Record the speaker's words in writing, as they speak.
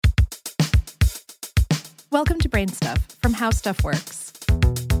Welcome to Brain Stuff from How Stuff Works.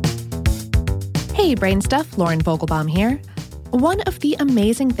 Hey, Brain Stuff, Lauren Vogelbaum here. One of the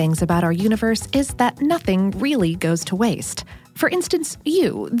amazing things about our universe is that nothing really goes to waste. For instance,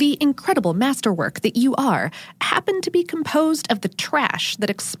 you, the incredible masterwork that you are, happen to be composed of the trash that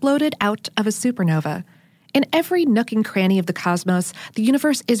exploded out of a supernova. In every nook and cranny of the cosmos, the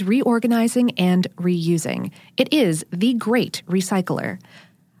universe is reorganizing and reusing. It is the great recycler.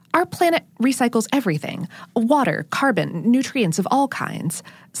 Our planet recycles everything: water, carbon, nutrients of all kinds.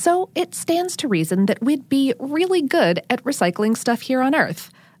 So it stands to reason that we'd be really good at recycling stuff here on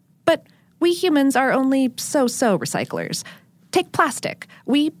Earth. But we humans are only so-so recyclers. Take plastic.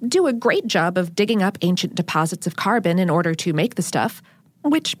 We do a great job of digging up ancient deposits of carbon in order to make the stuff,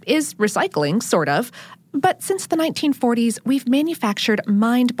 which is recycling, sort of. But since the 1940s, we've manufactured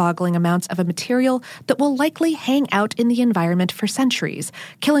mind-boggling amounts of a material that will likely hang out in the environment for centuries,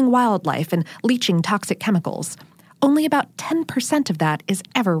 killing wildlife and leaching toxic chemicals. Only about 10% of that is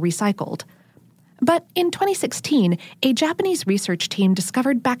ever recycled. But in 2016, a Japanese research team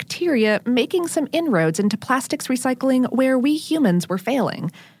discovered bacteria making some inroads into plastics recycling where we humans were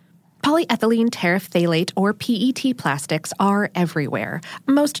failing. Polyethylene terephthalate, or PET plastics, are everywhere,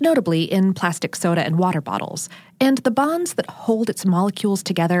 most notably in plastic soda and water bottles. And the bonds that hold its molecules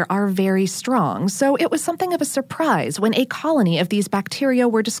together are very strong, so it was something of a surprise when a colony of these bacteria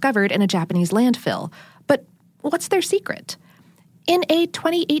were discovered in a Japanese landfill. But what's their secret? In a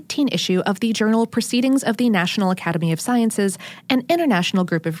 2018 issue of the journal Proceedings of the National Academy of Sciences, an international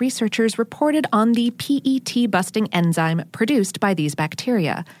group of researchers reported on the PET-busting enzyme produced by these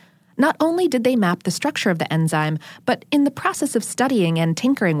bacteria. Not only did they map the structure of the enzyme, but in the process of studying and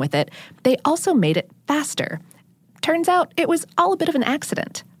tinkering with it, they also made it faster. Turns out it was all a bit of an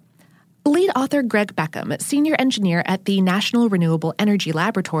accident. Lead author Greg Beckham, senior engineer at the National Renewable Energy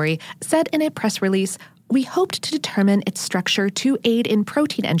Laboratory, said in a press release, "We hoped to determine its structure to aid in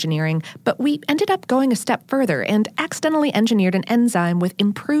protein engineering, but we ended up going a step further and accidentally engineered an enzyme with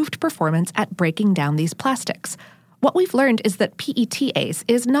improved performance at breaking down these plastics. What we've learned is that PETase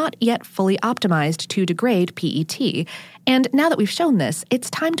is not yet fully optimized to degrade PET, and now that we've shown this, it's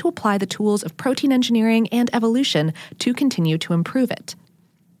time to apply the tools of protein engineering and evolution to continue to improve it."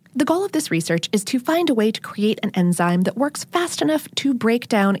 The goal of this research is to find a way to create an enzyme that works fast enough to break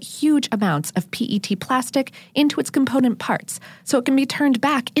down huge amounts of PET plastic into its component parts, so it can be turned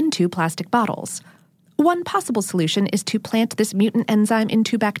back into plastic bottles. One possible solution is to plant this mutant enzyme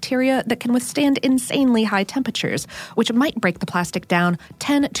into bacteria that can withstand insanely high temperatures, which might break the plastic down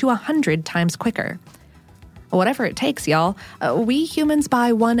 10 to 100 times quicker. Whatever it takes, y'all. We humans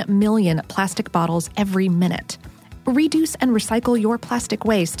buy 1 million plastic bottles every minute. Reduce and recycle your plastic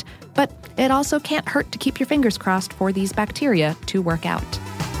waste, but it also can't hurt to keep your fingers crossed for these bacteria to work out.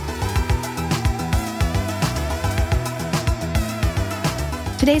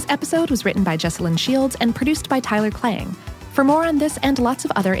 Today's episode was written by Jessalyn Shields and produced by Tyler Klang. For more on this and lots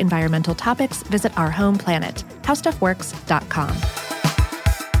of other environmental topics, visit our home planet, howstuffworks.com.